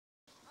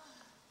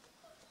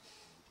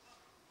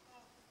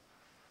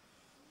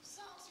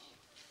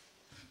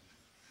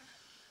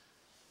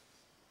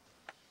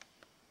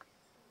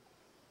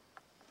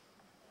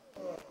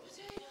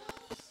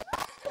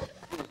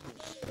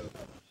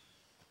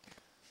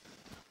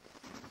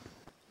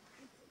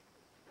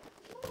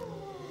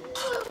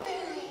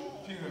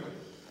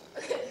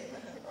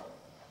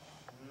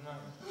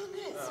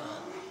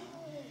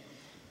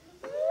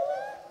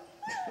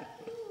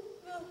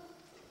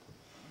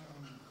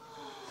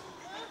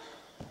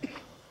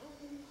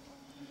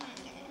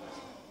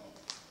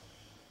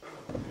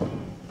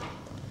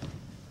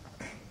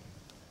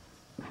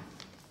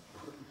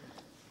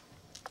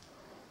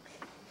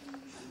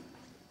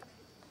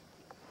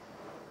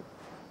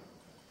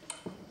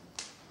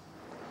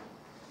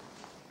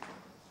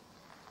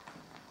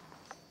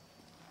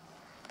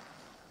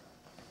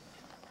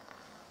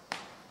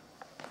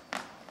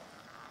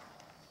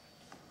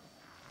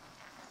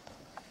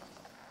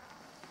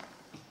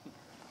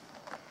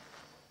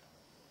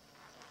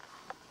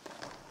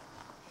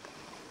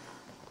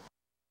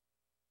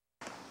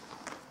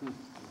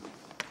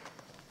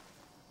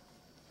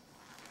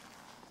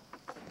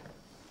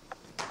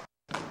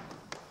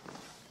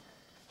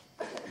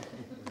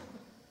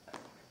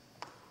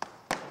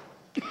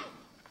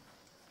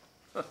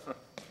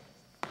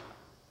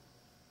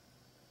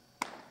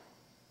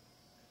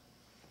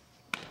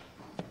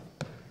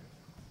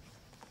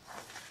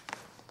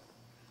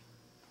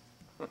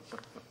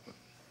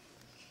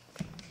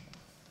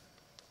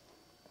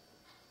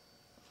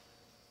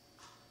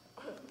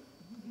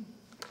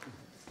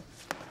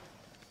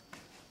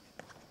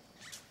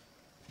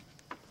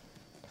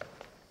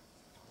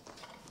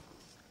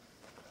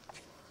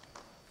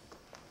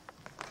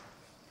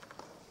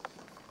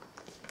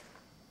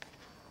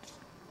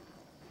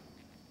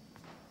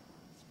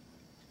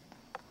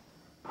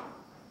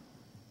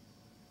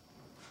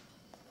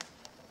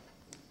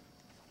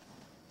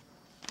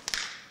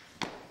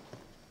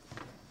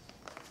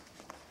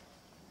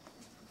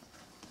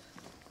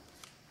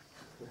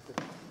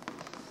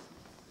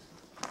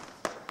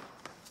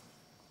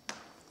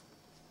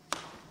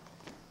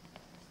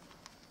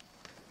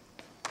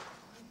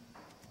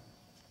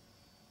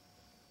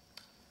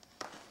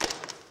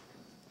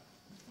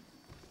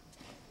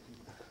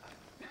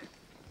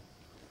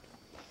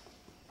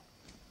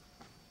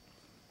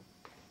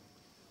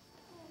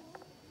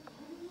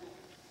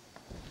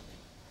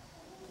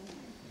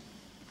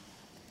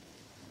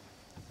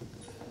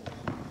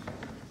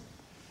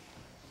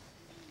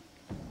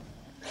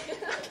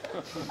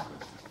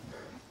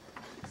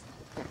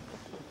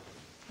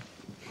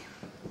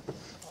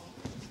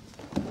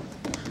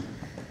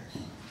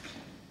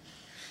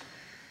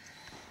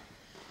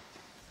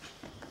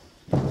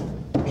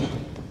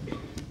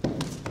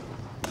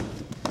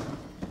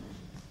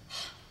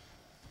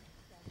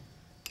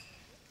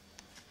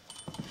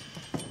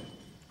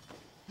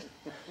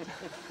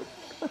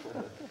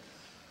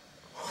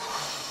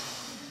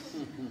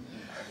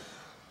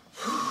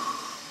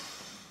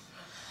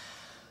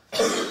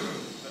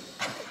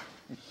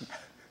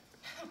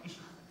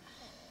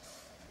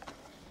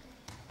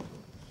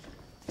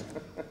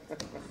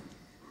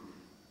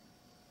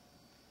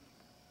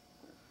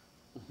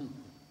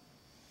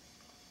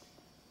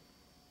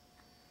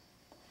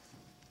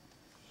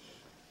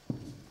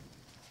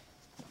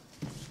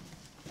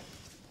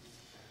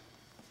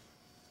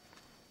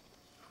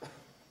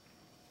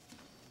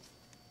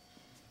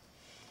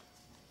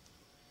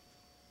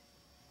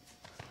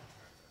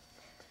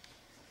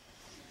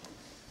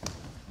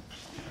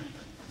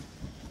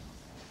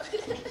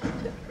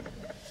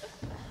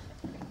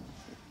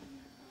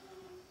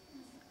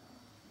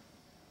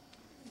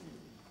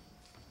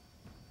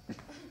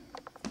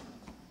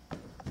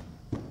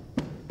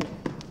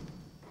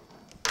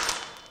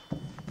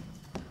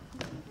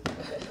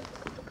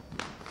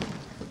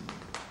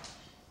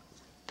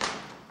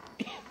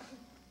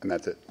And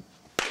that's it.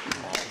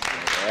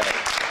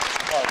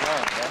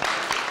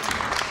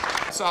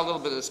 I saw a little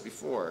bit of this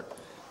before,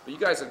 but you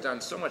guys have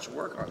done so much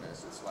work on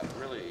this. It's like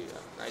really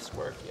nice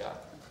work, yeah.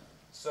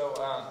 So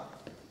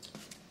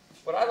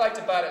what I liked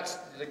about it,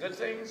 the good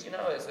things, you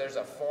know, is there's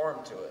a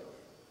form to it.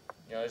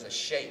 You know, there's a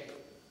shape,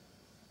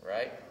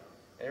 right?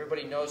 And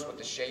everybody knows what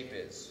the shape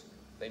is.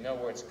 They know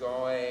where it's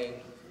going.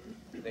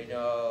 They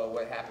know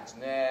what happens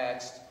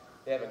next.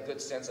 They have a good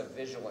sense of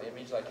visual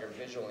image, like your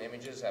visual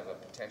images have a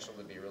potential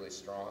to be really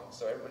strong.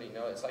 So everybody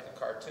knows, it's like a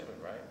cartoon,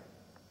 right?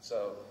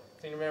 So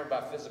the thing to remember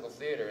about physical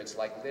theater, it's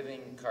like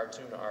living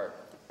cartoon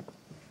art.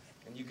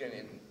 And you can,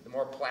 the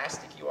more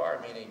plastic you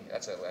are, meaning,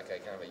 that's like a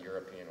kind of a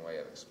European way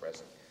of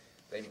expressing.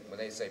 When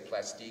they say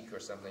plastique or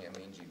something, it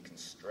means you can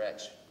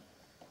stretch.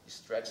 You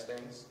stretch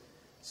things.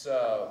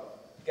 So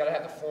you got to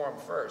have the form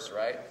first,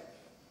 right?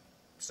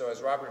 So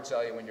as Robert would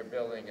tell you, when you're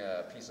building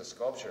a piece of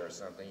sculpture or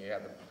something, you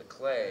have the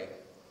clay,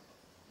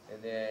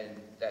 and then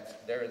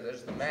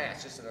there's the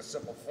mass, just in a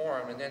simple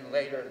form, and then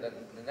later,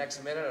 the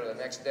next minute or the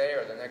next day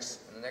or the next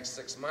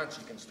 6 months,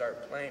 you can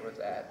start playing with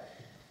that.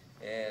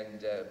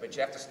 And but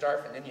you have to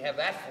start, and then you have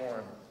that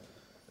form,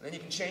 and then you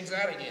can change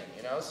that again,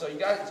 you know? So you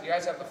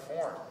guys have the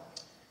form.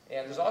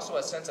 And there's also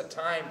a sense of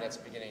time that's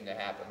beginning to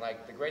happen.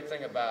 Like, the great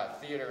thing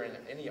about theater and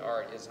any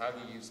art is how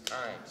you use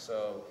time.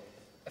 So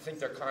I think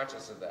they're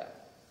conscious of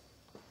that.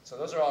 So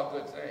those are all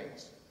good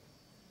things.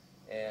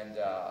 And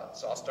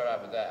so I'll start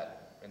out with that.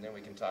 And then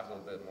we can talk a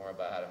little bit more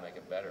about how to make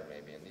it better,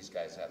 maybe. And these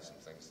guys have some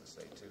things to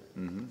say, too.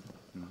 Mm-hmm.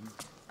 Mm-hmm.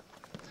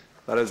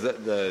 That is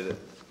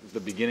the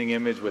beginning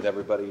image with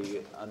everybody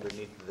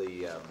underneath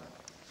the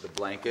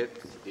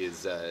blanket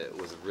was a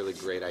really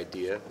great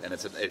idea, and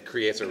it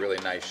creates a really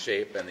nice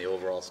shape, and the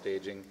overall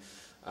staging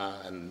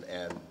and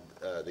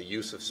the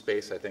use of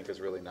space, I think,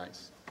 is really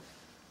nice.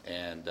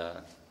 And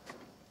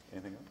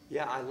anything else?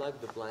 Yeah, I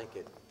loved the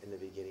blanket in the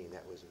beginning.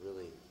 That was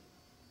really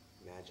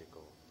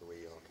magical, the way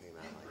you all came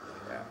out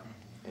like that. Yeah.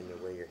 And the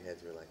way your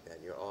heads were like that.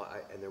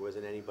 And there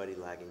wasn't anybody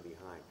lagging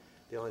behind.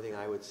 The only thing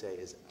I would say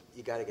is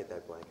you got to get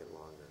that blanket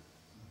longer.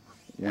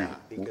 Yeah,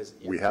 because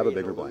we have a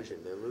bigger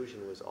blanket. The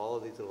illusion was all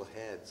of these little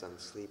heads on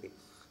sleeping.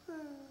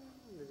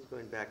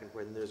 going back and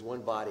forth, and there's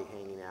one body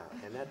hanging out,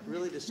 and that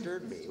really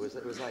disturbed me. It was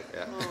like,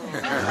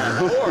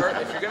 Or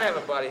if you're going to have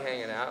a body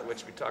hanging out,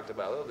 which we talked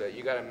about a little bit,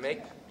 you got to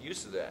make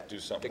use of that. Do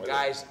something The with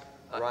guy's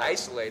Right.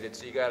 isolated,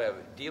 so you got to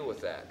deal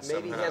with that.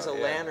 maybe somehow. he has a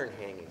Yeah. lantern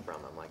hanging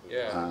from him, like he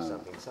Yeah. does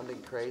something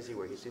crazy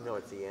where he's,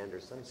 it's the end or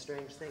some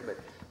strange thing,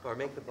 or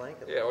make the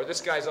blanket. Yeah, or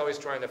this guy's always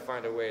trying to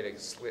find a way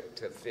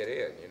to fit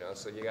in, you know,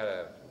 so you got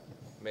to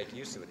make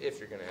use of it if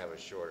you're going to have a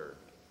shorter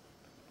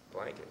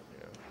blanket, you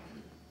know.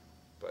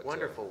 But,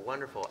 Wonderful,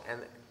 wonderful,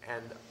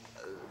 and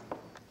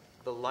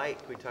the light.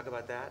 Can we talk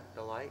about that?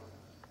 The light.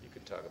 you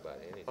could talk about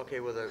anything. Okay.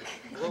 Well,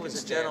 what was the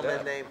Stand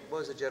gentleman's up. name? What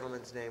was the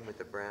gentleman's name with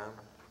the brown?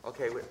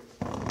 Okay. There we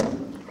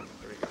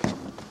go.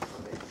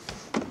 Okay.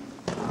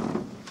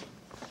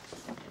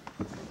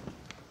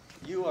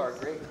 You are a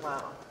great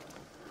clown.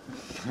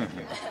 You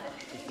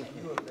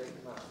are a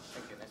great clown.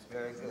 Thank you. That's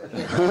very good.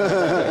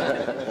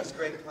 He's a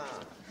great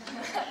clown.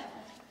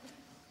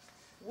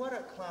 What a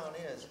clown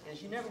is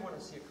you never want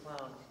to see a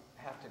clown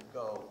have to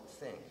go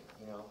think,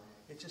 you know.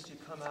 It's just you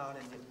come out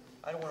and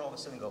I don't want to all of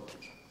a sudden go,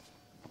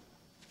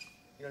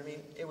 you know what I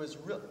mean? It was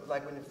real,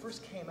 like when it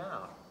first came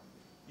out,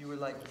 you were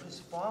like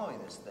just following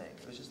this thing.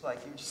 It was just like,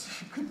 you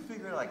couldn't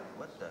figure it, like,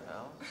 what the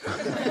hell?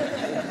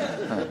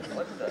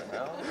 What the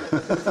hell?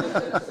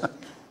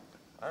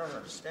 I don't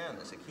understand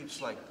this. It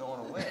keeps like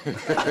going away.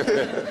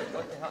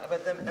 What the hell?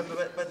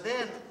 But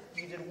then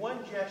you did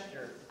one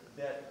gesture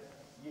that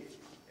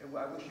I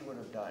wish you would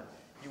have done.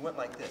 You went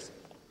like this.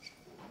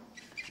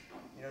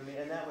 You know what I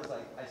mean? And that was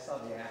like, I saw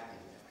the acting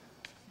there.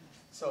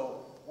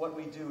 So what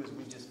we do is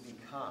we just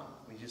become.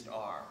 We just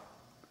are.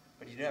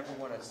 But you never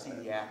want to see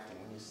the acting.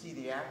 When you see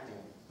the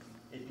acting,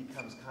 it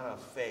becomes kind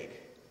of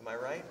fake. Am I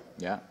right?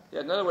 Yeah. Yeah,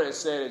 another way to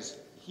say it is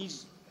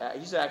he's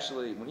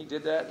actually, when he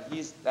did that,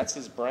 that's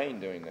his brain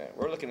doing that.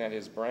 We're looking at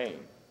his brain.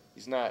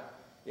 He's not,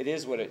 it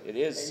is what it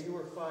is. And you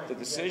were fine. The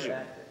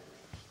decision.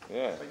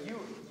 Yeah. But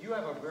you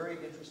have a very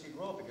interesting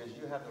role because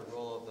you have the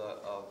role of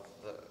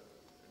the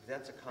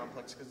that's a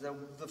complex, because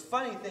the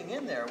funny thing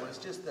in there was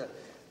just the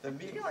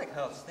you know, like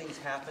how things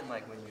happen,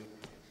 like when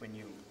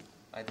you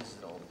this is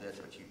an old bit,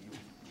 but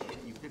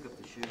you pick up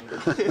the shoe,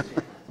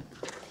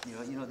 you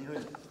know,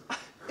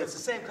 it's the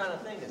same kind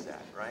of thing as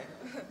that, right?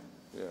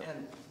 Yeah.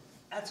 And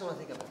that's the only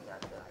thing about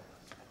that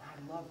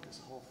I love this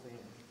whole thing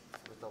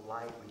with the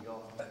light when you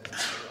all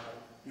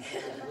it's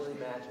really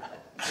magical.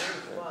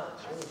 Really fun.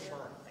 Really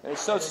fun. And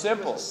it's so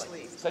simple.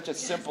 Such a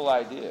simple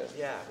idea.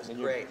 Yeah, it was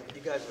great.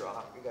 You guys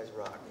rock. You guys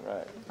rock.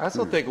 Right. I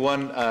also think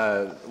one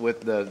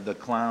with the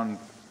clown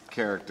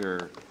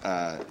character,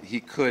 he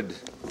could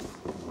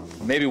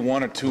maybe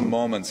 1 or 2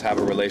 moments have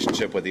a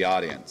relationship with the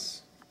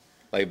audience,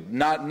 like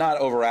not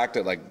overact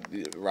it like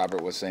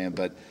Robert was saying,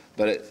 but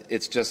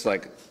it's just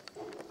like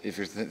if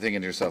you're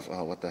thinking to yourself,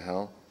 oh, what the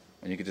hell,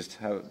 and you could just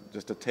have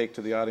just a take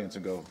to the audience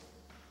and go.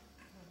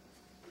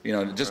 You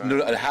know, just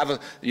right. Have a,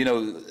 you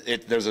know,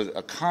 there's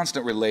a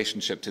constant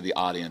relationship to the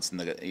audience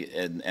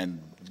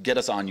and get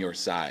us on your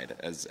side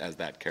as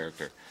that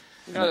character.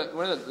 You know,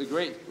 one of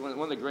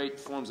the great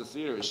forms of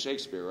theater is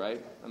Shakespeare, right?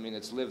 I mean,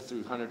 it's lived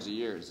through hundreds of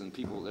years, and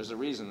people, there's a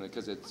reason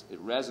because it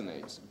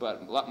resonates.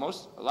 But a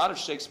lot of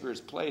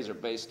Shakespeare's plays are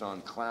based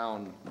on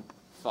clown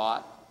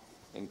thought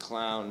and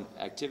clown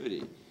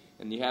activity,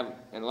 and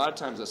a lot of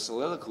times a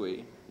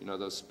soliloquy, you know,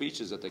 those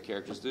speeches that the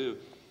characters do.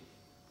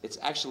 It's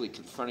actually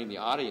confronting the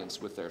audience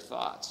with their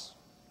thoughts.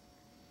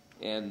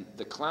 And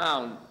the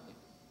clown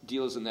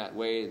deals in that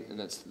way,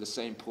 and it's the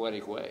same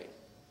poetic way.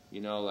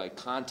 You know, like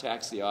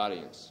contacts the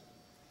audience.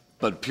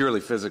 But purely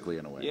physically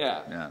in a way.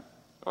 Yeah.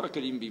 Or it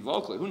could even be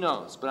vocally. Who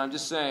knows? But I'm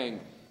just saying,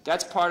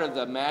 that's part of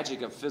the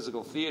magic of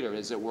physical theater,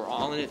 is that we're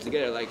all in it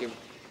together. Like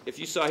if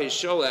you saw his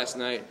show last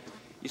night,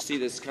 you see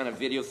this kind of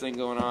video thing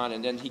going on,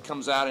 and then he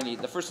comes out and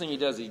the first thing he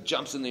does, he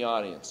jumps in the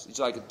audience.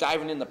 He's like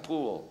diving in the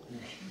pool.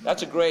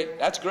 That's great.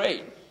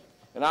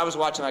 And I was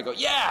watching, I go,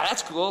 yeah,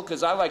 that's cool,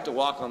 because I like to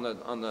walk on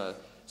the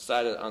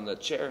side on the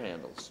chair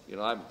handles. You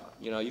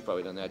know, you've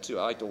probably done that too.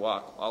 I like to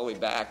walk all the way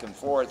back and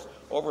forth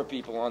over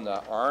people on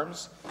the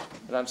arms,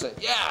 and I'm saying,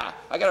 yeah,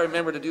 I got to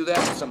remember to do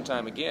that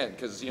sometime again,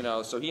 because you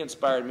know. So he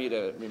inspired me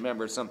to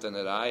remember something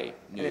that I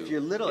knew. And if you're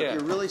little, if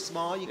you're really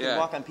small, you can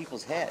walk on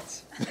people's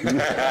heads. You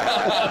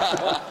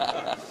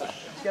got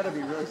to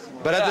be really small.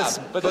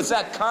 But it's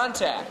that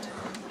contact.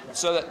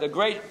 So that the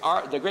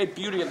great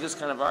beauty of this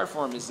kind of art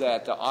form is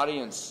that the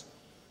audience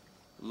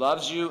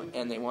loves you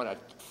and they want to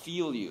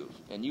feel you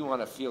and you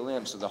want to feel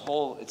them. So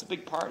it's a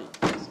big party.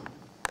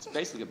 It's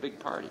basically a big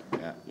party.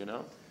 Yeah. You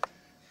know.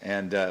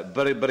 And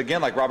but again,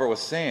 like Robert was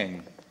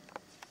saying,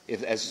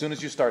 as soon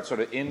as you start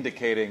sort of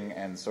indicating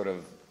and sort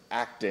of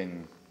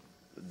acting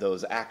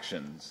those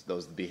actions,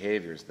 those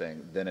behaviors,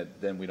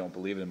 then we don't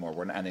believe it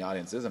anymore. And the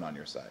audience isn't on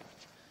your side.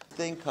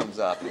 Thing comes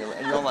up, and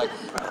you're like,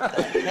 what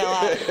the hell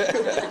out of here?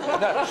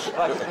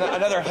 Like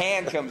another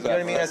hand comes up. You know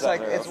what I mean? It's like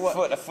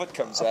a foot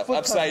comes up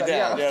upside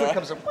down. Yeah, a foot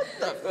comes up. What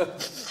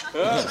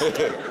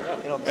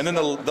the? And then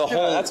the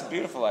whole that's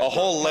beautiful. A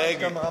whole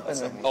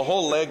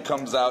leg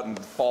comes out and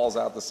falls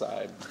out the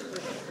side.